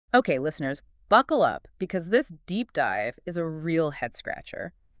Okay, listeners, buckle up because this deep dive is a real head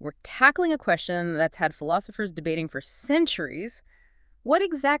scratcher. We're tackling a question that's had philosophers debating for centuries. What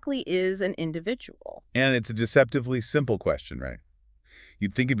exactly is an individual? And it's a deceptively simple question, right?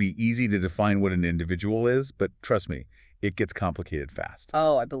 You'd think it'd be easy to define what an individual is, but trust me, it gets complicated fast.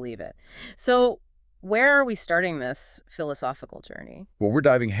 Oh, I believe it. So, where are we starting this philosophical journey? Well, we're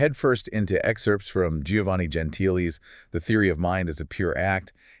diving headfirst into excerpts from Giovanni Gentile's The Theory of Mind as a Pure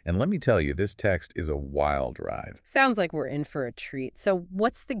Act, and let me tell you, this text is a wild ride. Sounds like we're in for a treat. So,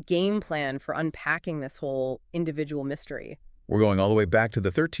 what's the game plan for unpacking this whole individual mystery? We're going all the way back to the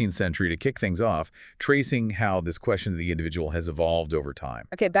 13th century to kick things off, tracing how this question of the individual has evolved over time.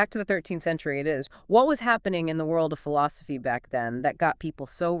 Okay, back to the 13th century it is. What was happening in the world of philosophy back then that got people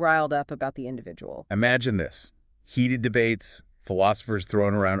so riled up about the individual? Imagine this. Heated debates, philosophers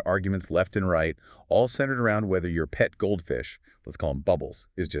throwing around arguments left and right, all centered around whether your pet goldfish, let's call him Bubbles,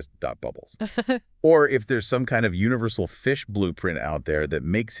 is just dot bubbles. Or if there's some kind of universal fish blueprint out there that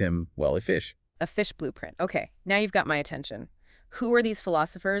makes him, well, a fish. A fish blueprint. Okay, now you've got my attention. Who are these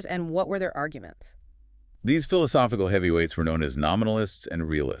philosophers and what were their arguments? These philosophical heavyweights were known as nominalists and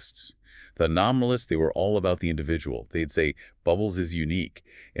realists. The nominalists, they were all about the individual. They'd say Bubbles is unique,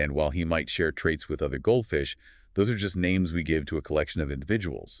 and while he might share traits with other goldfish, those are just names we give to a collection of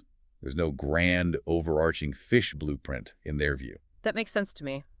individuals. There's no grand, overarching fish blueprint in their view. That makes sense to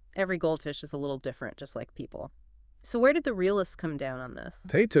me. Every goldfish is a little different, just like people. So where did the realists come down on this?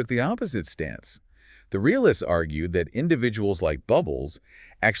 They took the opposite stance. The realists argued that individuals like Bubbles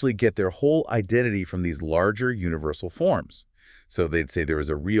actually get their whole identity from these larger universal forms. So they'd say there is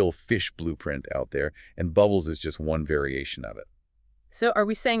a real fish blueprint out there, and Bubbles is just one variation of it. So are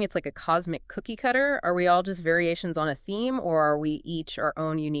we saying it's like a cosmic cookie cutter? Are we all just variations on a theme, or are we each our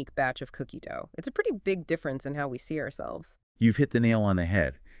own unique batch of cookie dough? It's a pretty big difference in how we see ourselves. You've hit the nail on the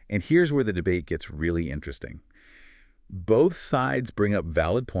head. And here's where the debate gets really interesting. Both sides bring up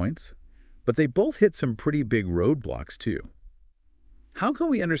valid points, but they both hit some pretty big roadblocks too. How can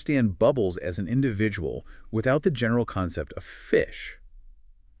we understand Bubbles as an individual without the general concept of fish?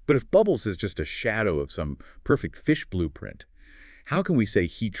 But if Bubbles is just a shadow of some perfect fish blueprint, how can we say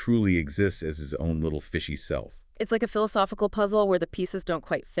he truly exists as his own little fishy self? It's like a philosophical puzzle where the pieces don't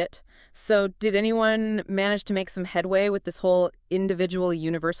quite fit. So did anyone manage to make some headway with this whole individual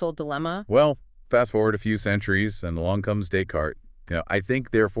universal dilemma? Well, fast forward a few centuries and along comes Descartes. I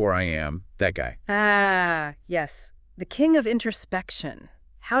think, therefore I am, that guy. Ah, yes. The king of introspection.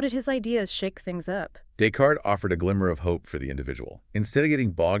 How did his ideas shake things up? Descartes offered a glimmer of hope for the individual. Instead of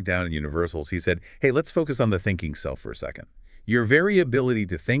getting bogged down in universals, he said, hey, let's focus on the thinking self for a second. Your very ability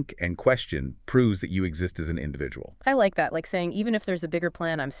to think and question proves that you exist as an individual. I like that, like saying, even if there's a bigger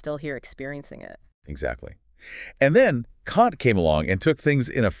plan, I'm still here experiencing it. Exactly. And then Kant came along and took things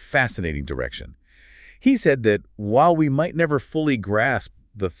in a fascinating direction. He said that while we might never fully grasp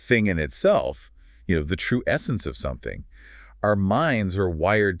the thing in itself, the true essence of something, our minds are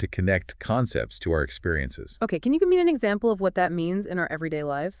wired to connect concepts to our experiences. Okay, can you give me an example of what that means in our everyday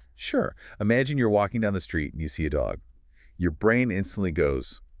lives? Sure. Imagine you're walking down the street and you see a dog. Your brain instantly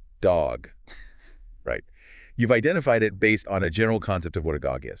goes, dog. Right. You've identified it based on a general concept of what a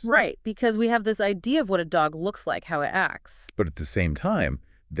dog is. Right, because we have this idea of what a dog looks like, how it acts. But at the same time,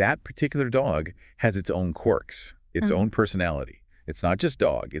 that particular dog has its own quirks, its own personality. It's not just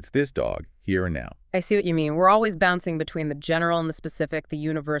dog, it's this dog, here and now. I see what you mean. We're always bouncing between the general and the specific, the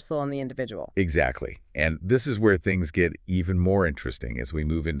universal and the individual. Exactly. And this is where things get even more interesting as we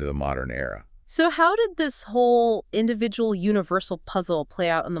move into the modern era. So how did this whole individual universal puzzle play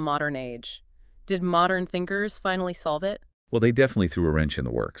out in the modern age? Did modern thinkers finally solve it? Well, they definitely threw a wrench in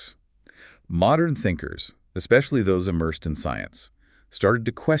the works. Modern thinkers, especially those immersed in science, started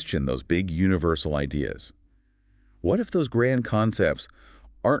to question those big universal ideas. What if those grand concepts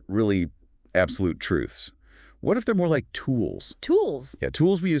aren't really absolute truths? What if they're more like tools? Tools? Yeah,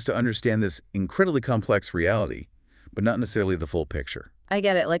 tools we use to understand this incredibly complex reality, but not necessarily the full picture. I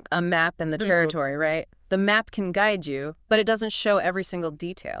get it, like a map in the territory, right? The map can guide you, but it doesn't show every single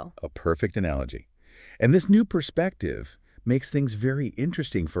detail. A perfect analogy. And this new perspective makes things very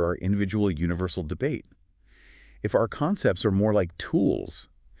interesting for our individual universal debate. If our concepts are more like tools,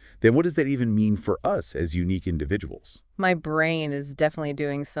 then what does that even mean for us as unique individuals? My brain is definitely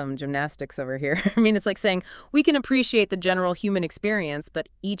doing some gymnastics over here. I mean, it's like saying we can appreciate the general human experience, but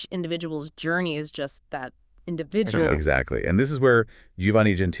each individual's journey is just that individual. Exactly. And this is where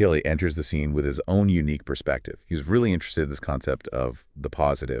Giovanni Gentile enters the scene with his own unique perspective. He's really interested in this concept of the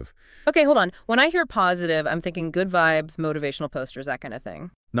positive. Okay, hold on. When I hear positive, I'm thinking good vibes, motivational posters, that kind of thing.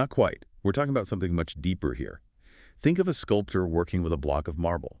 Not quite. We're talking about something much deeper here. Think of a sculptor working with a block of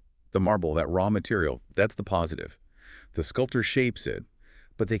marble. The marble, that raw material, that's the positive. The sculptor shapes it,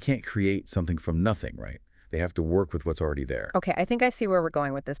 but they can't create something from nothing, right? They have to work with what's already there. Okay, I think I see where we're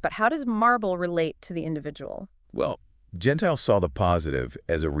going with this, but how does marble relate to the individual? Well, Gentile saw the positive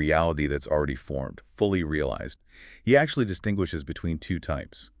as a reality that's already formed, fully realized. He actually distinguishes between two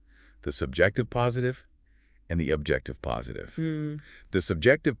types, the subjective positive and the objective positive. The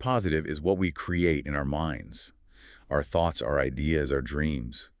subjective positive is what we create in our minds, our thoughts, our ideas, our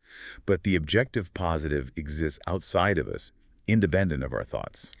dreams. But the objective positive exists outside of us, independent of our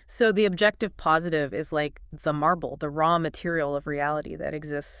thoughts. So the objective positive is like the marble, the raw material of reality that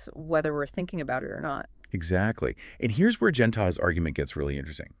exists whether we're thinking about it or not. Exactly. And here's where Gentile's argument gets really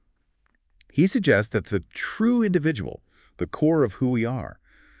interesting. He suggests that the true individual, the core of who we are,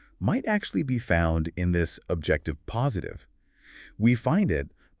 might actually be found in this objective positive. We find it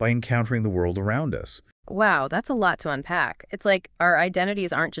by encountering the world around us. Wow, that's a lot to unpack. It's like our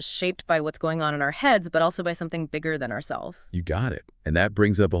identities aren't just shaped by what's going on in our heads, but also by something bigger than ourselves. You got it. And that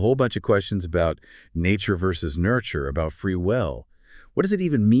brings up a whole bunch of questions about nature versus nurture, about free will. What does it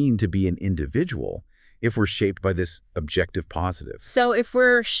even mean to be an individual if we're shaped by this objective positive? So if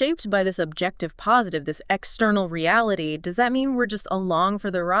we're shaped by this objective positive, this external reality, does that mean we're just along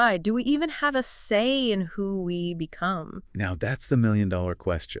for the ride? Do we even have a say in who we become? Now, that's the million-dollar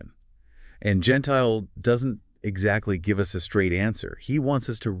question. And Gentile doesn't exactly give us a straight answer. He wants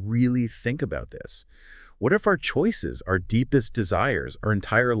us to really think about this. What if our choices, our deepest desires, our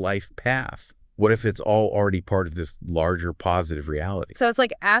entire life path? What if it's all already part of this larger positive reality? So it's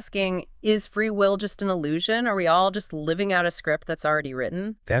like asking, is free will just an illusion? Are we all just living out a script that's already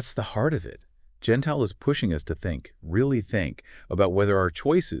written? That's the heart of it. Gentile is pushing us to think, really think, about whether our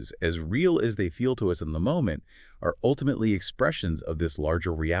choices, as real as they feel to us in the moment, are ultimately expressions of this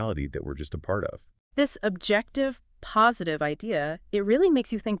larger reality that we're just a part of. This objective, positive idea, it really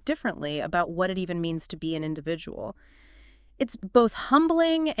makes you think differently about what it even means to be an individual. It's both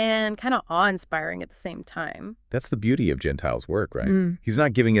humbling and kind of awe-inspiring at the same time. That's the beauty of Gentile's work, right? He's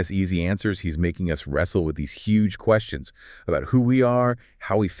not giving us easy answers. He's making us wrestle with these huge questions about who we are,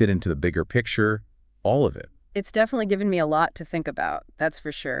 how we fit into the bigger picture, all of it. It's definitely given me a lot to think about, that's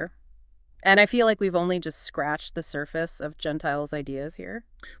for sure. And I feel like we've only just scratched the surface of Gentile's ideas here.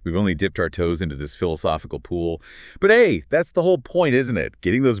 We've only dipped our toes into this philosophical pool. But hey, that's the whole point, isn't it?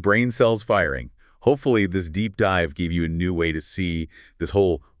 Getting those brain cells firing. Hopefully this deep dive gave you a new way to see this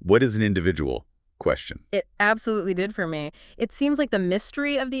whole what is an individual question. It absolutely did for me. It seems like the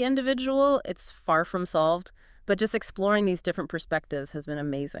mystery of the individual, it's far from solved, but just exploring these different perspectives has been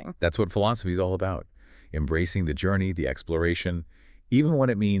amazing. That's what philosophy is all about. Embracing the journey, the exploration, even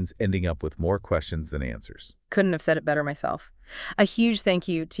when it means ending up with more questions than answers. Couldn't have said it better myself. A huge thank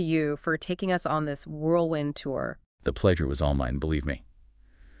you to you for taking us on this whirlwind tour. The pleasure was all mine, believe me.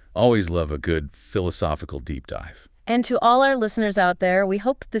 Always love a good philosophical deep dive. And to all our listeners out there, we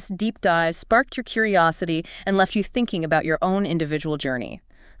hope this deep dive sparked your curiosity and left you thinking about your own individual journey.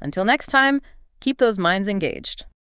 Until next time, keep those minds engaged.